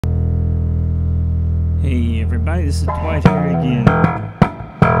Hey everybody, this is Dwight here again.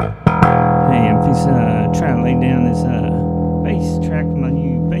 Hey, I'm fixing to try to lay down this bass track, my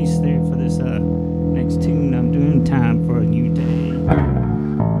new bass there for this next tune I'm doing, Time for a New Day.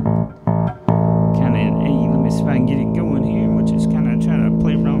 Kinda, hey, let me see if I can get it going here, which is kinda trying to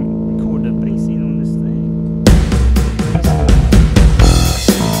play around, record the bass in on this thing.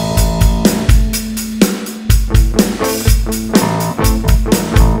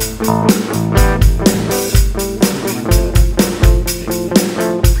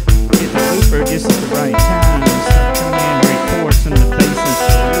 Just at the right time, start coming in very coarse in the bass and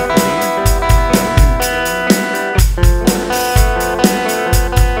stuff.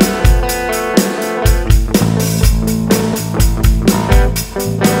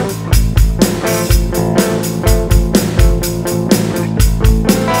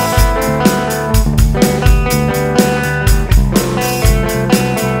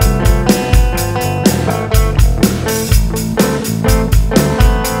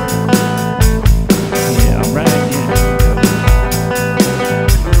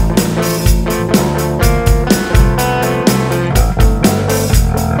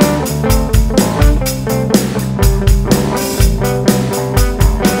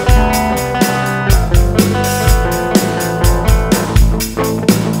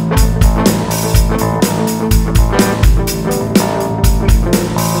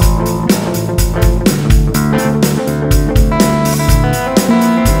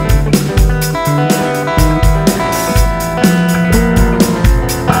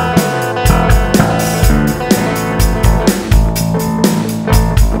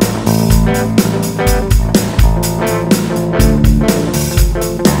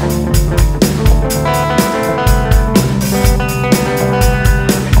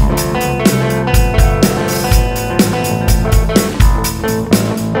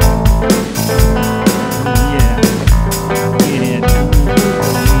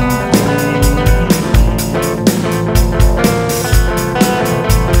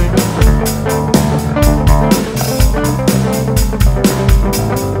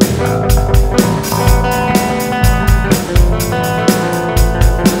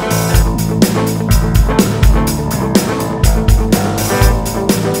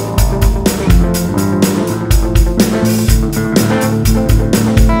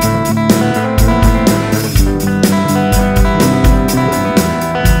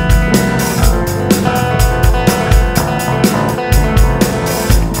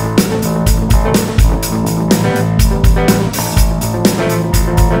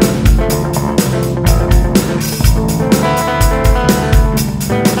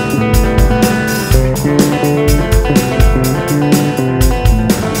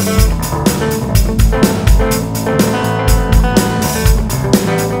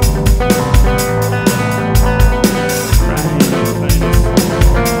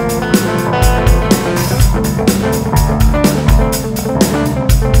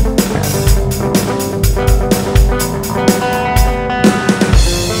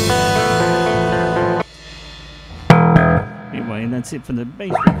 Anyway, that's it for the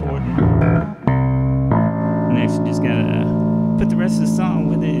bass recording. Next, just gotta put the rest of the song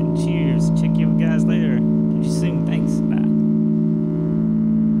with it. Cheers. Check you guys later. Catch you soon. Thanks. Bye.